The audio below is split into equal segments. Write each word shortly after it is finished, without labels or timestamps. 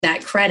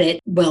that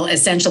credit will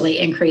essentially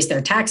increase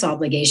their tax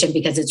obligation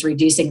because it's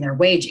reducing their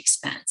wage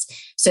expense.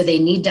 So they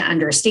need to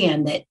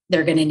understand that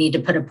they're going to need to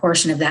put a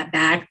portion of that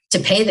back to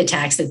pay the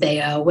tax that they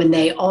owe when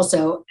they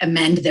also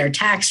amend their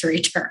tax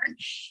return.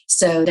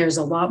 So there's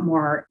a lot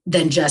more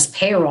than just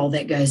payroll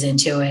that goes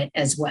into it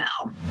as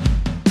well.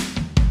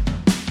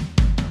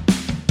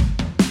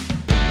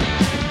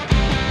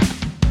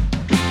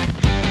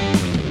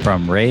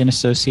 From Ray and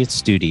Associates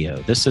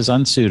Studio, this is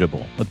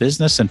Unsuitable, a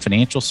business and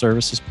financial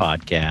services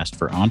podcast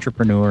for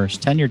entrepreneurs,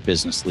 tenured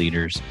business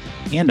leaders,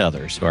 and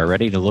others who are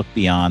ready to look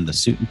beyond the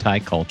suit and tie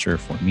culture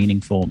for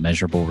meaningful,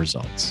 measurable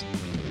results.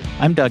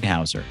 I'm Doug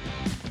Hauser.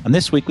 On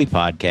this weekly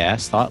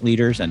podcast, thought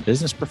leaders and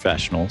business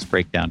professionals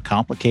break down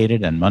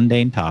complicated and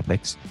mundane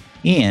topics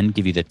and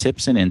give you the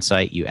tips and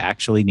insight you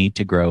actually need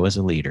to grow as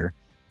a leader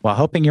while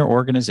helping your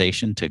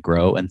organization to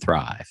grow and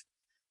thrive.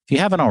 If you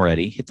haven't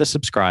already, hit the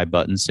subscribe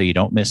button so you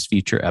don't miss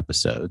future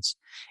episodes.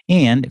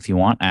 And if you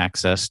want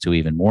access to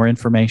even more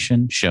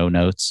information, show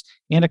notes,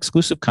 and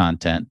exclusive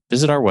content,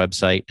 visit our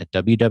website at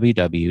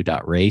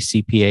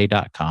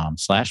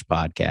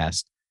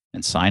www.raycpa.com/podcast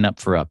and sign up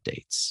for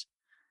updates.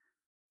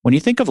 When you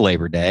think of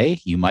Labor Day,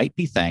 you might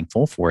be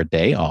thankful for a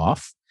day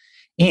off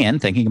and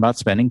thinking about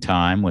spending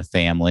time with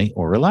family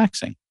or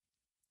relaxing.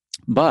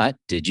 But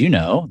did you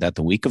know that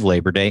the week of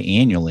Labor Day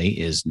annually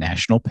is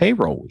National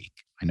Payroll Week?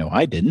 I know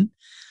I didn't.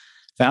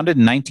 Founded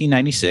in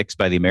 1996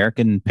 by the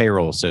American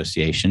Payroll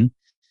Association,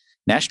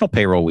 National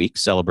Payroll Week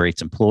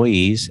celebrates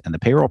employees and the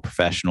payroll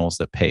professionals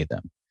that pay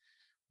them.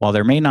 While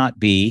there may not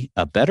be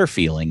a better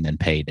feeling than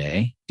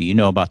payday, do you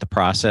know about the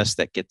process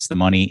that gets the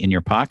money in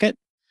your pocket?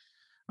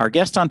 Our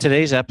guest on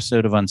today's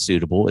episode of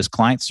Unsuitable is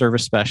Client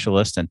Service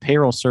Specialist and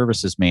Payroll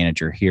Services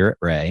Manager here at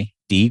Ray,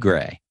 Dee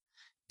Gray.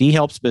 Dee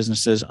helps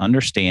businesses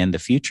understand the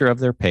future of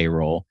their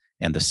payroll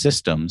and the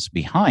systems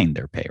behind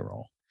their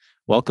payroll.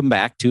 Welcome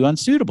back to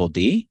Unsuitable,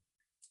 Dee.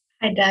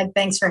 Hi, Doug.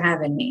 Thanks for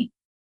having me.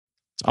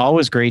 It's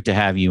always great to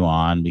have you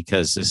on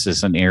because this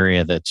is an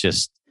area that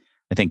just,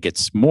 I think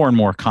it's more and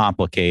more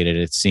complicated,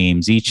 it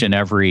seems, each and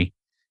every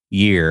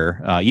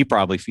year. You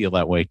probably feel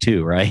that way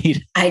too,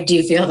 right? I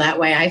do feel that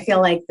way. I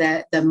feel like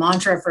the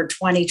mantra for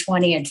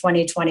 2020 and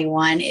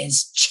 2021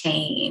 is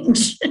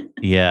change.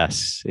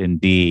 Yes,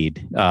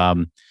 indeed.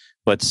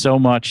 But so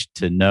much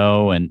to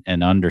know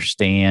and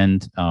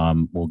understand.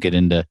 We'll get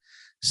into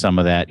some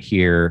of that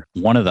here.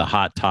 One of the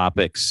hot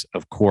topics,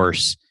 of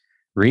course,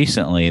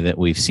 recently that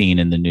we've seen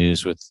in the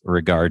news with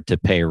regard to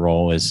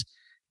payroll is,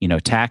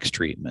 tax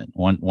treatment.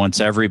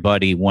 Once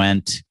everybody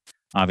went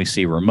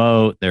obviously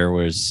remote, there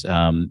was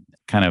kind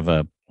of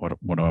a, what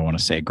do I want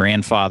to say, a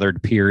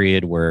grandfathered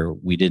period where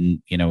we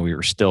didn't, we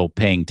were still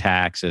paying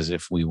tax as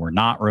if we were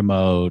not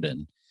remote.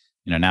 And,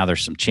 now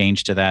there's some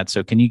change to that.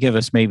 So can you give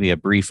us maybe a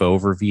brief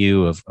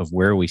overview of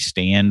where we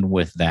stand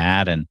with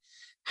that and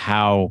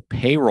how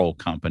payroll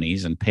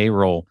companies and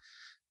payroll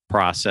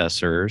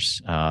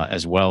processors,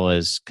 as well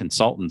as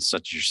consultants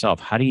such as yourself,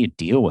 how do you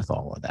deal with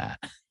all of that?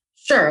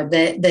 Sure.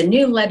 The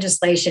new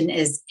legislation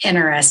is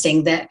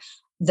interesting. The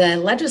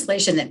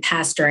legislation that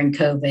passed during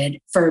COVID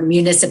for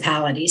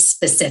municipalities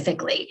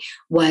specifically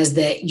was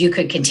that you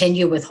could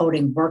continue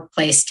withholding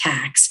workplace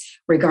tax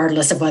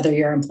regardless of whether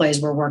your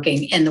employees were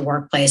working in the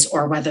workplace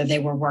or whether they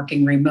were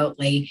working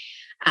remotely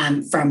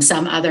from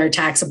some other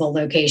taxable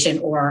location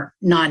or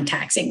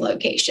non-taxing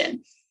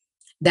location.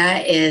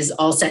 That is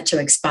all set to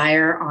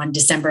expire on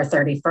December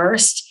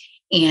 31st,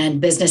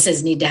 and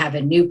businesses need to have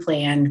a new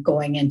plan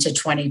going into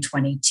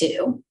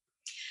 2022.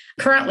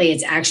 Currently,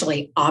 it's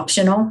actually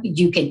optional.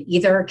 You can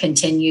either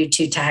continue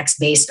to tax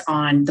based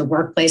on the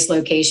workplace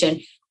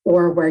location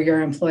or where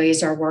your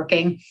employees are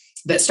working,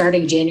 but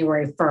starting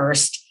January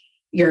 1st,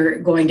 you're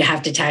going to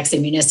have to tax the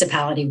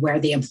municipality where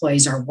the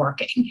employees are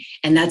working.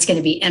 And that's going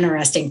to be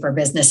interesting for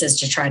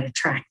businesses to try to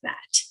track that.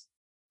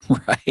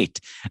 Right.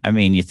 I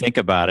mean, you think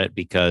about it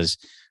because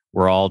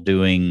we're all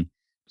doing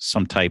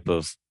some type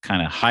of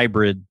kind of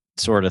hybrid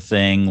sort of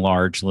thing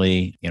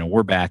largely.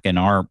 We're back in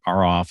our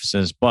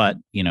offices, but,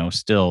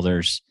 still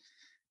there's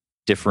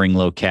differing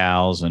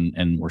locales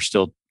and we're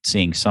still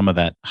seeing some of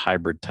that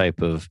hybrid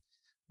type of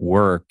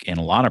work in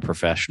a lot of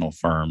professional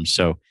firms.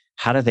 So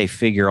how do they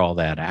figure all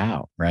that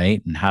out,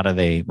 right? And how do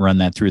they run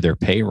that through their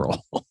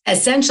payroll?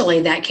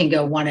 Essentially, that can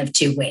go one of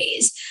two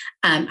ways.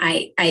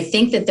 I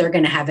think that they're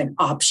going to have an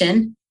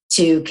option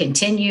to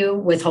continue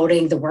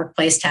withholding the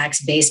workplace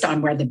tax based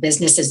on where the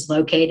business is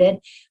located,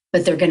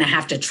 but they're going to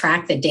have to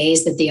track the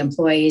days that the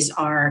employees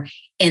are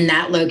in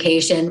that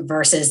location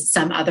versus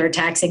some other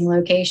taxing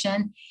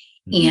location.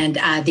 Mm-hmm.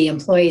 And the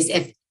employees,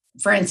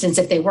 for instance,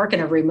 if they work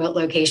in a remote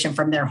location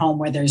from their home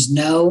where there's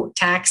no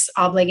tax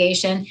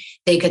obligation,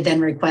 they could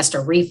then request a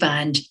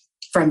refund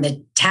from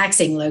the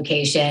taxing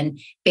location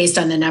based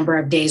on the number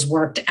of days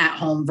worked at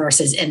home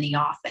versus in the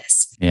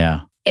office.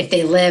 Yeah. If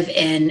they live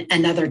in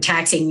another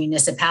taxing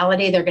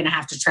municipality, they're going to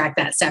have to track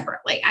that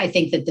separately. I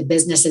think that the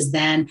businesses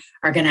then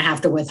are going to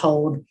have to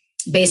withhold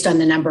based on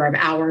the number of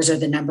hours or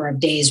the number of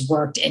days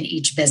worked in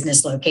each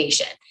business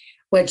location,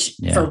 which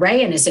for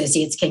Ray and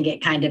Associates can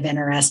get kind of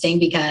interesting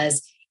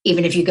because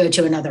even if you go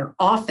to another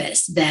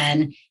office,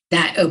 then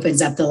that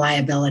opens up the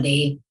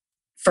liability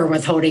for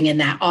withholding in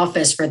that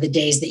office for the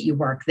days that you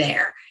work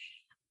there.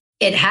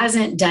 It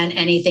hasn't done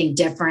anything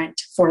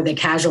different for the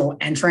casual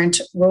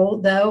entrant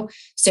rule, though.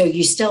 So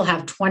you still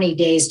have 20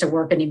 days to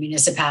work in a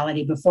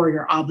municipality before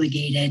you're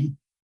obligated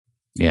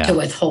to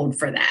withhold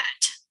for that.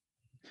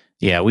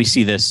 Yeah, we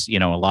see this, a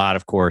lot,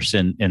 of course,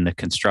 in the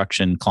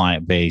construction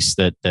client base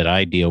that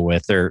I deal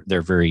with. They're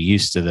very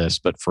used to this,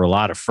 but for a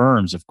lot of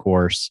firms, of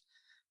course,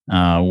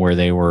 where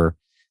they were,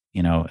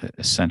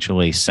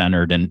 essentially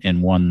centered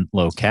in one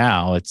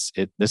locale,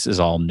 this is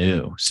all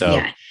new. So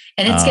yeah,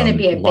 and it's going to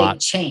be a big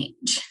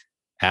change.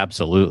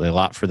 Absolutely, a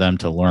lot for them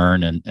to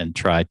learn and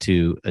try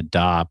to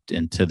adopt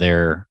into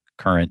their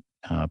current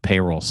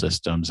payroll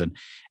systems. And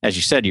as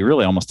you said, you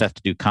really almost have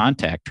to do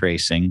contact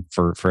tracing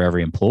for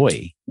every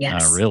employee.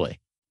 Yes. Really.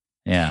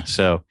 Yeah.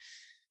 So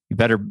you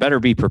better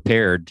be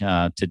prepared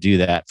to do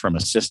that from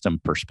a system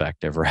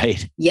perspective,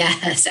 right?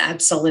 Yes,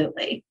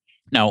 absolutely.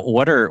 Now,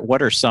 what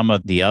are some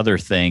of the other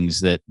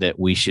things that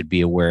we should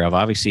be aware of?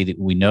 Obviously,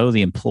 we know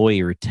the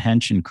employee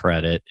retention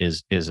credit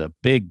is a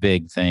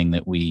big thing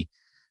that we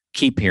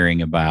keep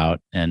hearing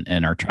about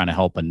and are trying to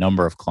help a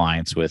number of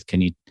clients with. Can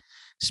you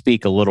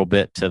speak a little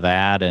bit to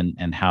that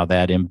and how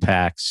that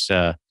impacts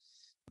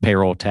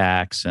payroll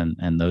tax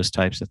and those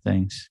types of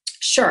things?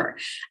 Sure.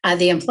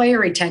 The employer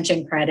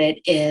retention credit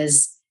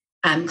is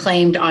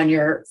claimed on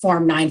your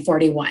Form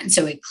 941.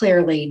 So it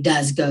clearly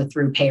does go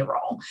through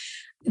payroll.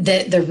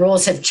 The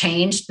rules have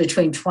changed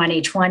between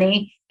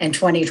 2020 and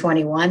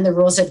 2021. The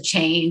rules have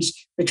changed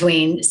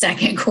between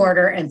second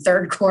quarter and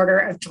third quarter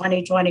of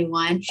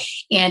 2021.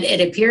 And it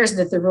appears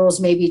that the rules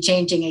may be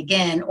changing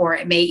again, or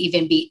it may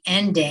even be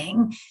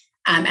ending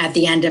at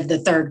the end of the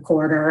third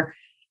quarter,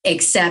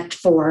 except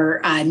for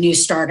new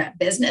startup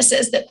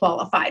businesses that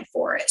qualified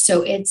for it.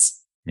 So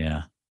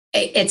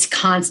it's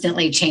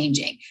constantly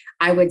changing.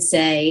 I would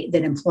say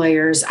that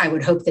employers, I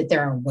would hope that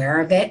they're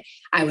aware of it.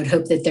 I would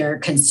hope that they're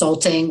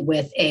consulting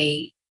with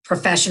a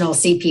professional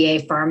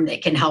CPA firm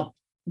that can help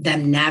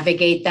them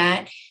navigate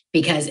that,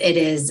 because it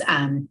is,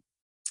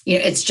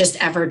 it's just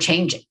ever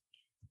changing.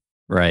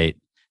 Right.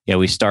 Yeah,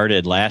 we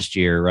started last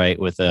year, right,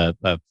 with a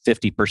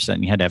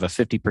 50%. You had to have a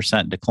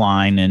 50%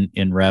 decline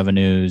in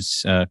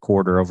revenues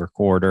quarter over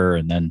quarter,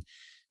 and then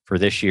for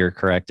this year,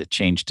 correct, it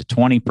changed to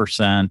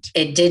 20%.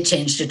 It did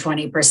change to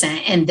 20,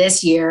 and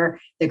this year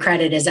the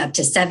credit is up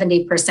to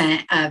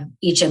 70% of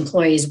each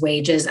employee's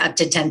wages, up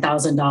to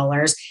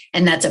 $10,000,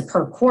 and that's a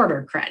per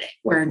quarter credit.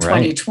 Where in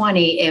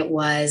 2020 it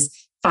was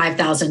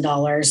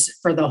 $5,000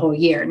 for the whole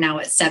year. Now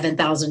it's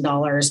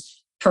 $7,000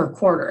 per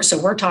quarter. So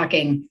we're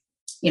talking,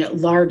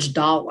 large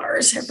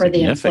dollars for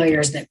the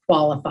employers that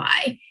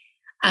qualify.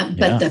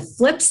 But the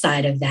flip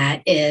side of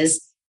that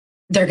is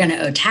they're going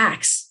to owe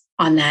tax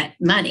on that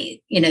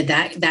money.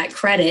 That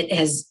credit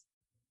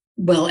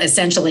will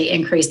essentially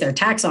increase their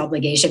tax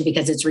obligation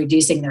because it's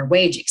reducing their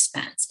wage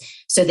expense.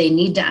 So they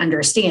need to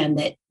understand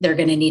that they're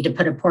going to need to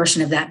put a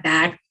portion of that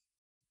back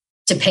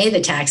to pay the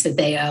tax that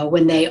they owe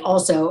when they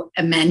also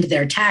amend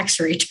their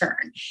tax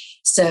return.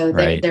 So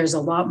there's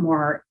a lot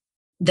more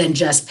than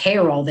just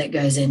payroll that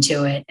goes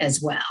into it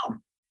as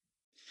well.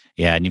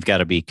 Yeah, and you've got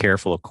to be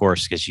careful, of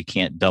course, because you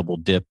can't double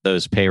dip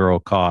those payroll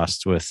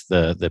costs with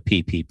the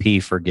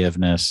PPP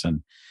forgiveness.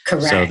 And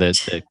correct. So that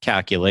the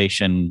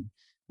calculation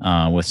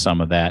with some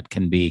of that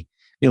can be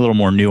a little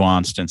more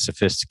nuanced and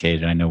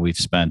sophisticated. I know we've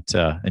spent,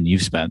 and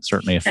you've spent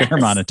certainly a fair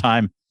amount of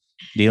time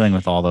dealing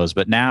with all those.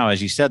 But now,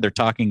 as you said, they're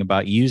talking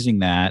about using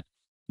that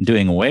and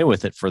doing away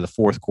with it for the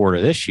fourth quarter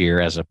this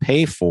year as a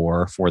pay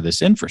for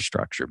this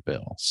infrastructure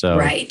bill. So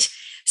right.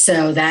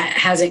 So that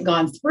hasn't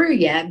gone through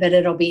yet, but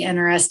it'll be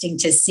interesting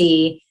to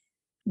see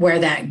where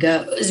that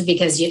goes,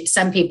 because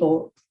some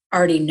people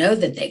already know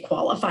that they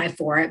qualify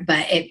for it,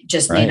 but it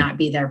just may not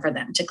be there for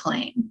them to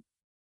claim.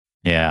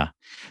 Yeah.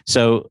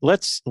 So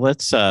let's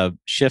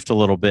shift a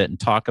little bit and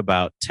talk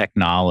about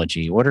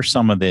technology. What are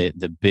some of the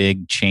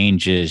big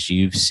changes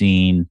you've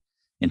seen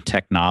in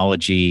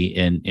technology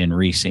in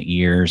recent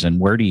years, and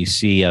where do you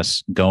see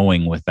us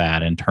going with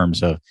that in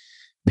terms of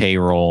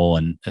payroll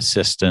and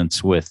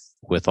assistance with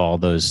all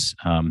those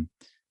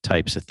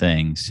types of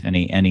things?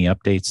 Any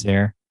updates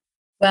there?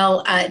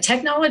 Well,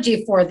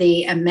 technology for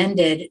the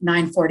amended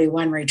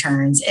 941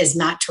 returns is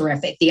not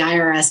terrific. The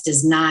IRS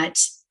does not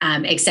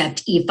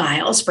accept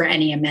e-files for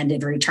any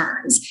amended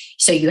returns.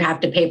 So you have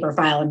to paper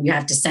file them, you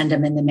have to send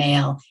them in the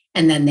mail,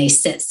 and then they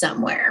sit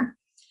somewhere.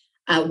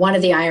 One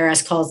of the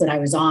IRS calls that I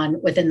was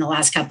on within the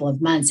last couple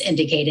of months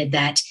indicated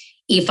that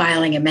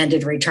e-filing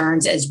amended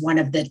returns is one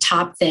of the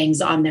top things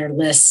on their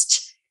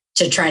list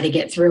to try to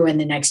get through in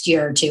the next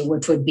year or two,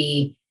 which would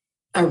be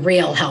a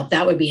real help.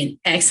 That would be an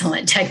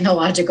excellent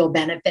technological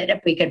benefit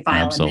if we could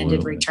file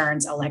amended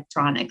returns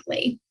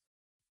electronically.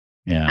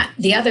 Yeah.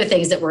 The other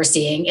things that we're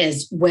seeing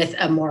is with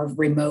a more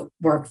remote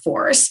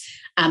workforce,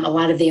 a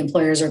lot of the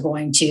employers are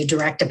going to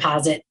direct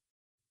deposit,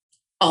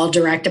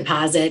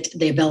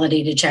 the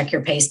ability to check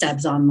your pay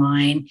stubs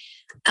online.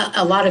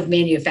 a lot of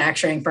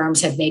manufacturing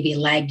firms have maybe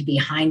lagged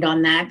behind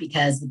on that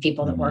because the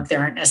people that work there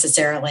aren't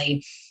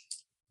necessarily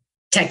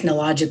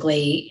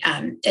technologically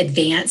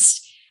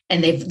advanced,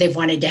 and they've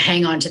wanted to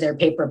hang on to their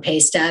paper pay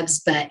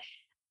stubs. But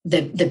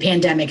the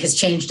pandemic has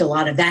changed a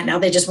lot of that. Now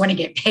they just want to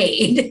get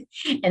paid.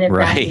 And if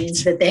that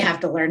means that they have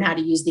to learn how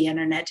to use the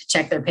internet to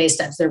check their pay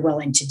stubs, they're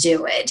willing to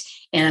do it.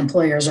 And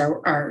employers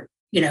are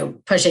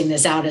pushing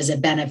this out as a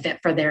benefit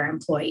for their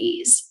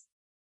employees.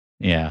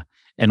 Yeah.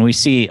 And we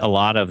see a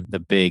lot of the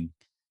big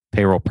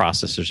payroll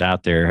processors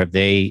out there. Have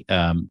they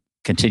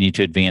continued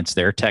to advance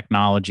their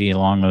technology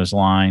along those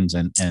lines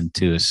and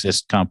to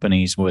assist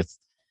companies with,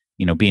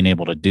 being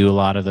able to do a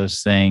lot of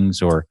those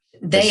things? Or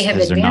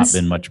has there not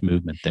been much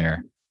movement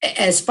there?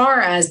 As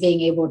far as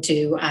being able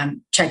to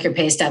check your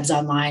pay stubs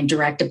online,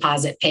 direct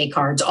deposit pay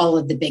cards, all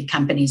of the big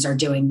companies are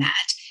doing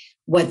that.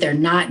 What they're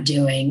not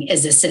doing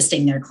is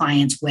assisting their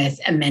clients with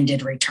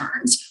amended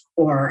returns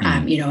or,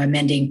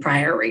 amending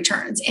prior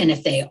returns. And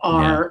if they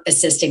are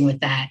assisting with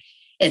that,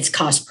 it's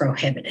cost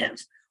prohibitive,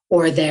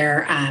 or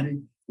they're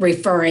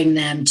referring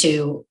them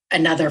to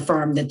another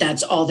firm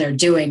that's all they're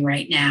doing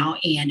right now.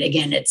 And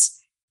again, it's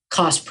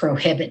cost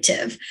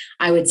prohibitive.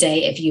 I would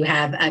say if you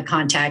have a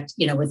contact,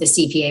 with a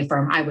CPA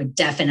firm, I would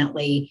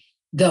definitely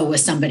go with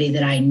somebody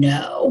that I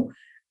know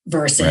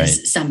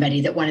versus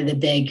somebody that one of the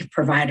big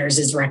providers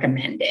is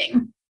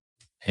recommending.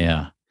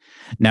 Yeah.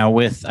 Now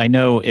I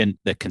know in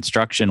the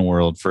construction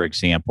world, for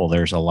example,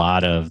 there's been a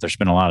lot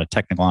of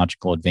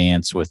technological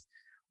advance with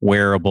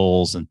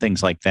wearables and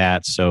things like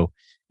that. So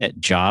at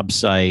job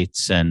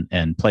sites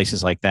and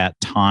places like that,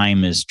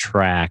 time is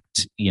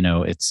tracked.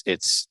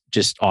 It's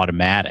just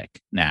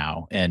automatic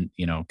now. And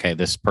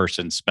this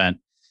person spent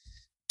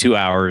 2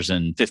 hours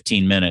and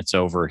 15 minutes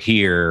over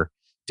here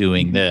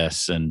doing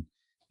this, and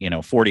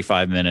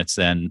 45 minutes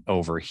then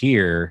over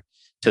here,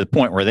 to the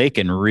point where they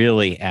can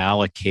really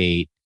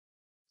allocate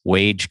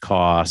wage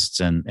costs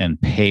and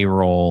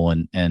payroll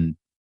and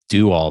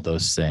do all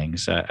those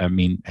things. I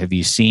mean, have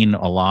you seen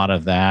a lot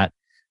of that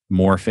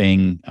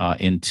morphing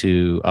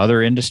into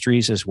other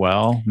industries as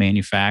well,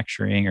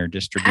 manufacturing or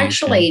distribution?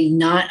 Actually,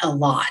 not a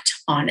lot,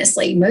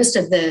 honestly. Most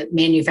of the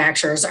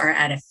manufacturers are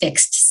at a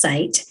fixed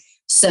site,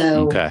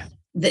 so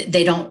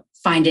they don't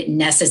find it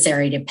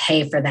necessary to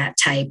pay for that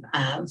type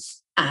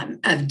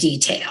of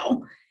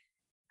detail.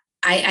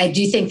 I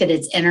do think that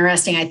it's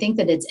interesting. I think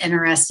that it's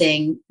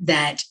interesting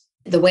that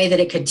the way that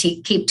it could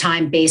keep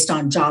time based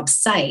on job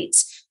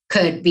sites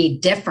could be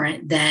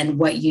different than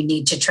what you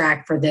need to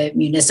track for the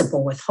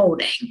municipal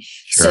withholding.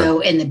 Sure. So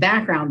in the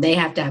background, they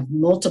have to have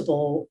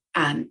multiple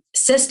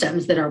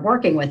systems that are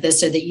working with this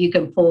so that you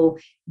can pull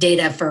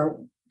data for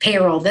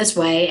payroll this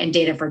way and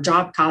data for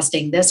job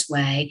costing this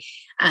way.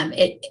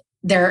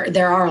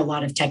 There are a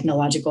lot of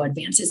technological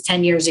advances.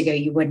 10 years ago,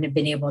 you wouldn't have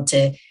been able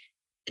to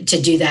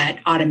do that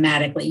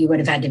automatically. You would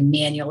have had to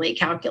manually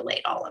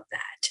calculate all of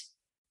that.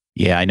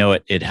 Yeah, I know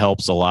it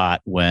helps a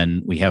lot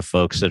when we have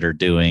folks that are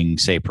doing,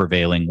 say,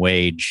 prevailing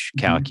wage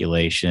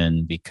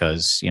calculation,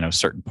 because,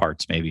 certain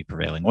parts may be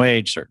prevailing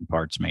wage, certain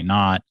parts may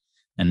not.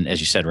 And as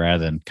you said,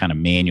 rather than kind of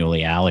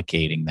manually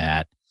allocating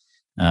that,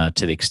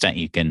 to the extent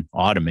you can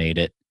automate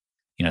it,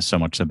 so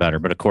much the better.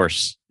 But of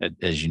course,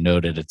 as you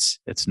noted,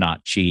 it's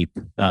not cheap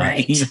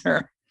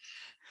either.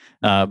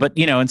 But,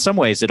 in some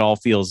ways it all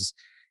feels,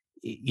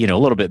 a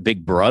little bit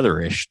Big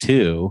Brother-ish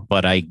too,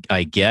 but I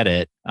get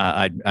it.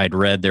 I'd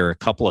read there are a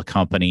couple of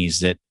companies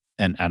that,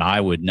 and I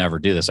would never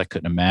do this. I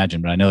couldn't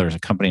imagine, but I know there's a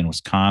company in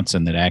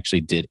Wisconsin that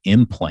actually did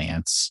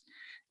implants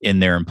in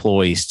their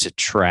employees to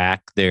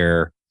track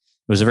it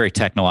was a very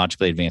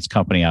technologically advanced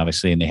company,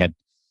 obviously, and they had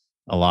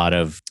a lot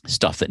of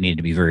stuff that needed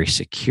to be very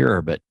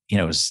secure, but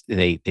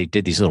they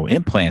did these little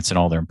implants in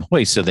all their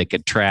employees so they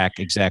could track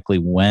exactly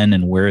when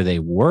and where they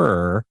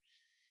were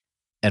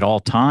at all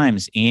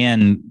times.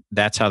 And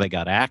that's how they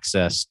got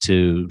access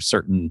to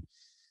certain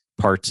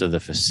parts of the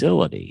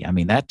facility. I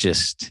mean,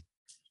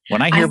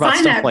 when I hear about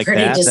stuff like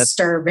that, that's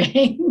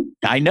disturbing.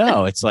 I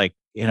know. It's like,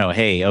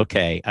 hey,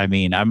 okay. I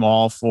mean, I'm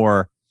all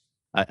for,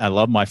 I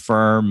love my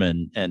firm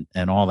and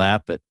all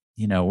that, but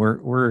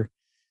we're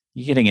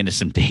getting into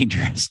some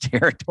dangerous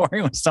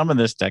territory with some of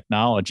this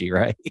technology,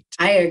 right?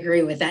 I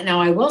agree with that.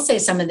 Now, I will say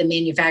some of the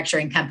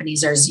manufacturing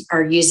companies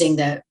are using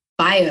the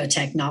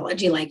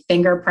biotechnology, like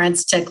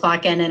fingerprints, to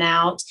clock in and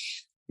out.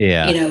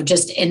 Yeah.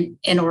 Just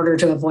in order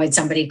to avoid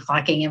somebody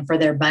clocking in for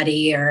their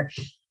buddy or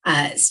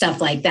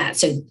stuff like that.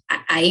 So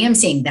I am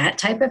seeing that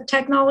type of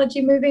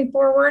technology moving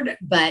forward,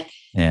 but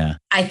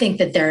I think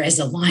that there is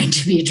a line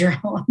to be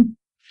drawn.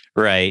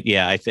 Right.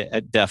 Yeah, I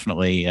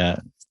definitely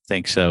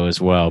think so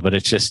as well. But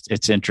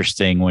it's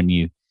interesting when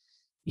you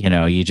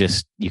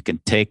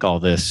can take all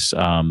this,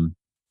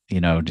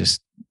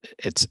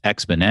 it's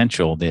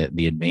exponential,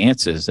 the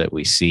advances that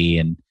we see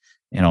in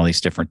all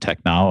these different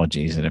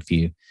technologies. And if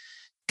you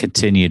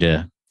continue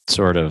to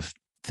sort of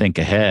think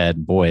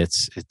ahead, boy,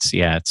 it's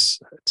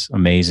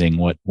amazing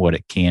what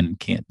it can and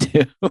can't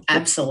do.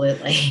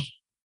 Absolutely.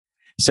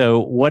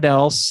 So what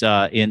else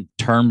in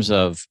terms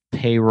of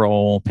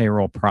payroll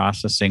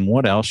processing,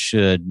 what else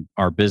should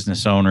our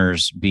business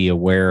owners be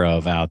aware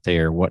of out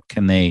there? What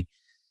can they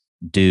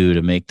do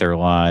to make their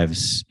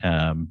lives,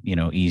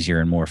 easier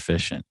and more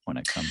efficient when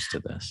it comes to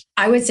this?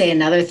 I would say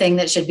another thing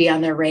that should be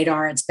on their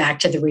radar, it's back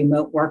to the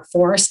remote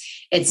workforce.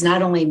 It's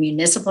not only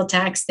municipal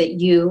tax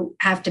that you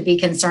have to be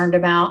concerned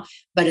about,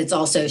 but it's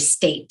also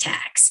state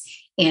tax.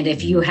 And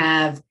if you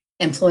have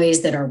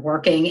employees that are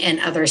working in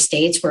other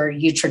states where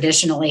you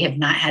traditionally have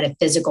not had a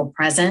physical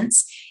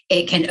presence,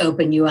 it can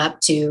open you up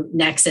to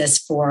Nexus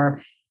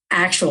for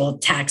actual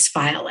tax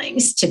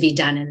filings to be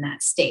done in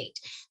that state.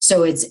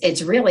 So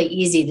it's really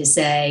easy to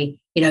say,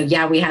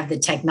 we have the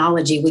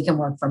technology, we can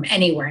work from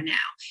anywhere now,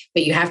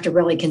 but you have to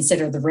really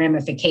consider the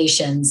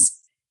ramifications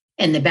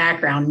in the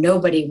background.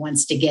 Nobody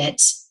wants to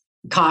get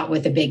caught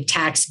with a big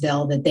tax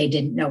bill that they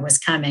didn't know was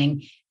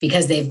coming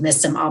because they've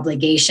missed some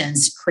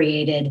obligations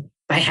created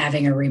by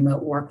having a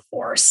remote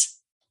workforce.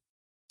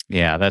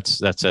 Yeah,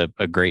 that's a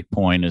great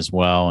point as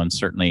well. And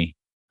certainly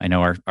I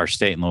know our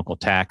state and local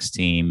tax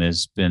team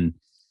has been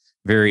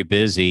very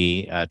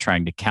busy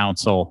trying to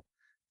counsel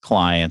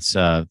clients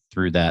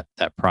through that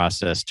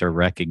process to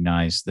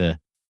recognize the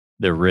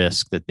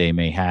risk that they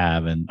may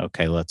have. And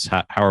okay,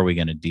 how are we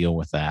going to deal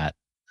with that?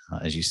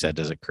 As you said,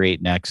 does it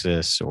create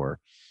nexus, or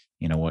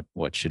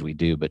what should we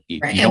do? But you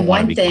don't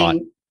want to be caught.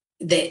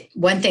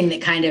 One thing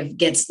that kind of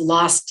gets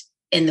lost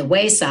in the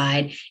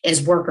wayside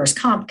is workers'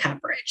 comp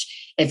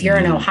coverage. If you're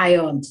an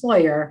Ohio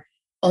employer,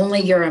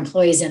 only your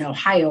employees in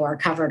Ohio are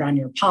covered on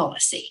your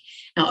policy.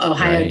 Now,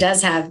 Ohio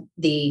does have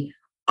the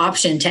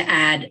option to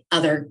add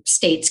other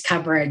states'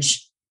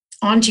 coverage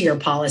onto your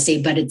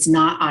policy, but it's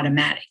not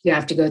automatic. You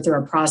have to go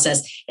through a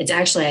process. It's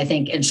actually, I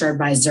think, insured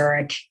by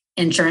Zurich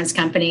Insurance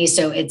Company.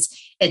 So it's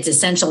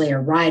essentially a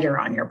rider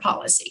on your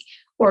policy.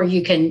 Or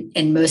you can,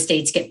 in most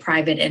states, get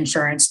private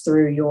insurance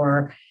through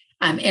your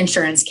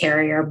insurance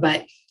carrier.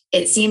 But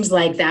it seems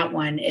like that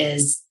one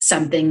is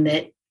something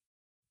that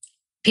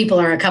people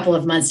are a couple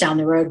of months down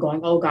the road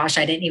going, oh gosh,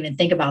 I didn't even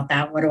think about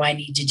that. What do I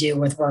need to do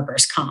with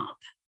workers' comp?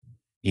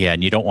 Yeah,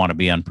 and you don't want to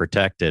be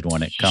unprotected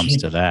when it comes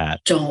to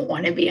that. Don't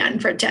want to be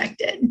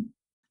unprotected.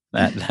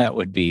 That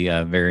would be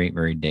very,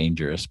 very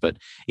dangerous. But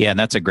yeah, and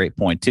that's a great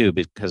point too,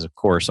 because of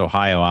course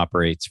Ohio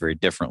operates very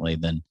differently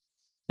than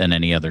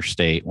any other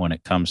state when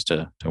it comes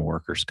to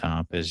workers'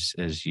 comp,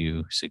 as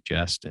you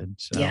suggested.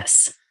 So,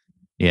 yes.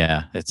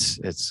 Yeah,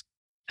 it's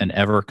an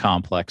ever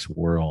complex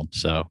world.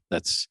 So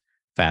that's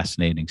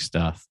fascinating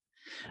stuff.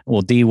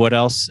 Well, Dee, what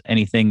else?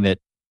 Anything that,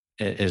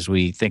 as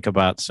we think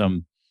about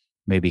some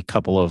maybe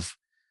couple of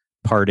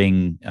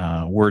parting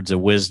words of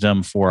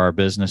wisdom for our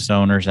business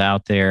owners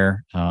out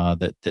there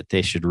that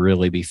they should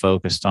really be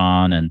focused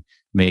on and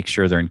make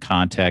sure they're in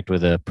contact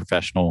with a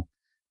professional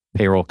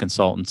payroll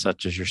consultant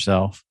such as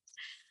yourself?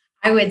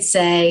 I would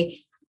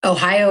say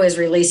Ohio is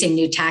releasing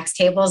new tax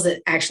tables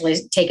that actually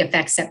take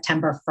effect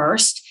September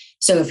 1st.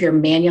 So if you're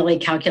manually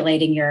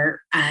calculating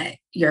your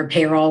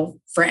payroll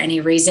for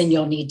any reason,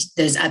 you'll need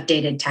those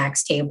updated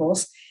tax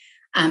tables.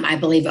 I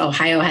believe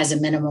Ohio has a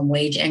minimum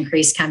wage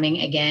increase coming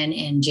again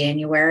in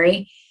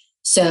January.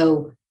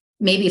 So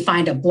maybe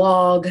find a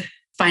blog,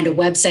 find a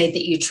website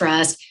that you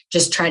trust,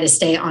 just try to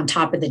stay on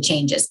top of the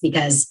changes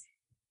because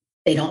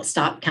they don't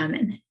stop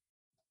coming.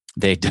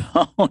 They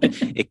don't.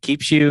 It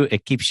keeps you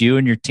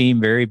and your team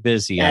very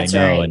busy. That's I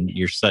know, right. And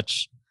you're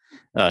such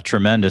a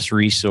tremendous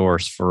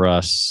resource for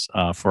us,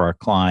 for our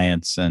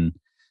clients and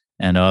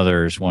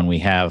others. When we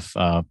have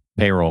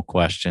payroll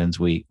questions,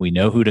 we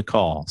know who to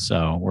call.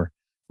 So we're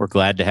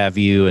glad to have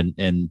you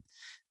and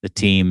the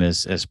team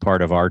as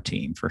part of our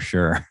team for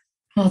sure.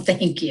 Well,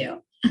 thank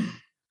you.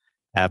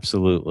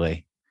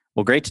 Absolutely.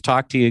 Well, great to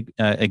talk to you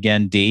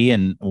again, Dee,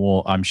 and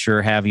we'll, I'm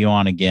sure, have you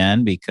on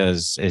again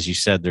because, as you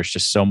said, there's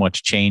just so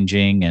much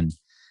changing and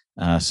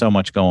so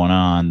much going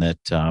on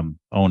that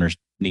owners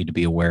need to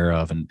be aware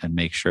of and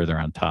make sure they're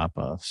on top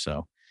of.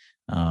 So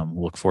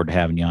look forward to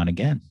having you on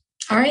again.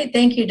 All right.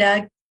 Thank you,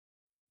 Doug.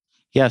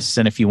 Yes,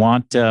 and if you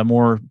want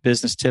more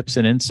business tips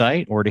and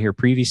insight or to hear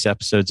previous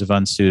episodes of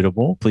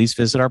Unsuitable, please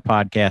visit our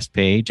podcast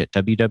page at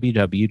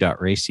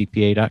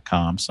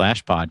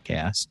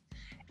www.racecpa.com/podcast.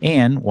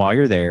 And while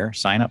you're there,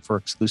 sign up for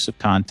exclusive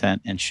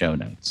content and show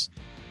notes.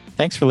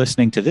 Thanks for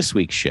listening to this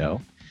week's show.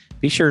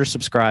 Be sure to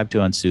subscribe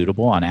to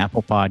Unsuitable on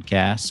Apple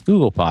Podcasts,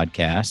 Google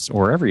Podcasts,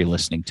 or wherever you're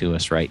listening to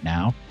us right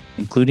now,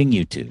 including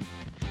YouTube.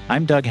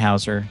 I'm Doug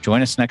Hauser.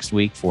 Join us next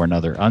week for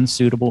another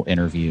Unsuitable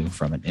interview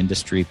from an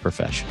industry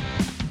professional.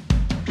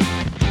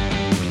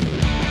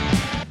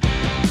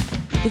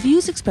 The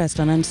views expressed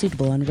on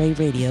Unsuitable on Ray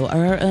Radio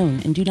are our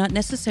own and do not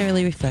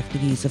necessarily reflect the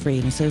views of Ray &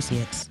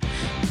 Associates.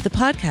 The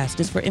podcast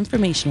is for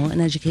informational and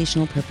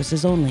educational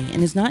purposes only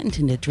and is not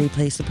intended to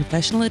replace the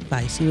professional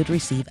advice you would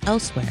receive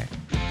elsewhere.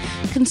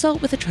 Consult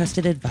with a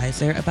trusted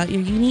advisor about your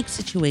unique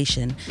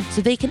situation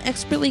so they can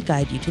expertly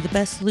guide you to the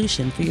best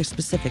solution for your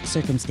specific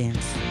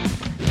circumstance.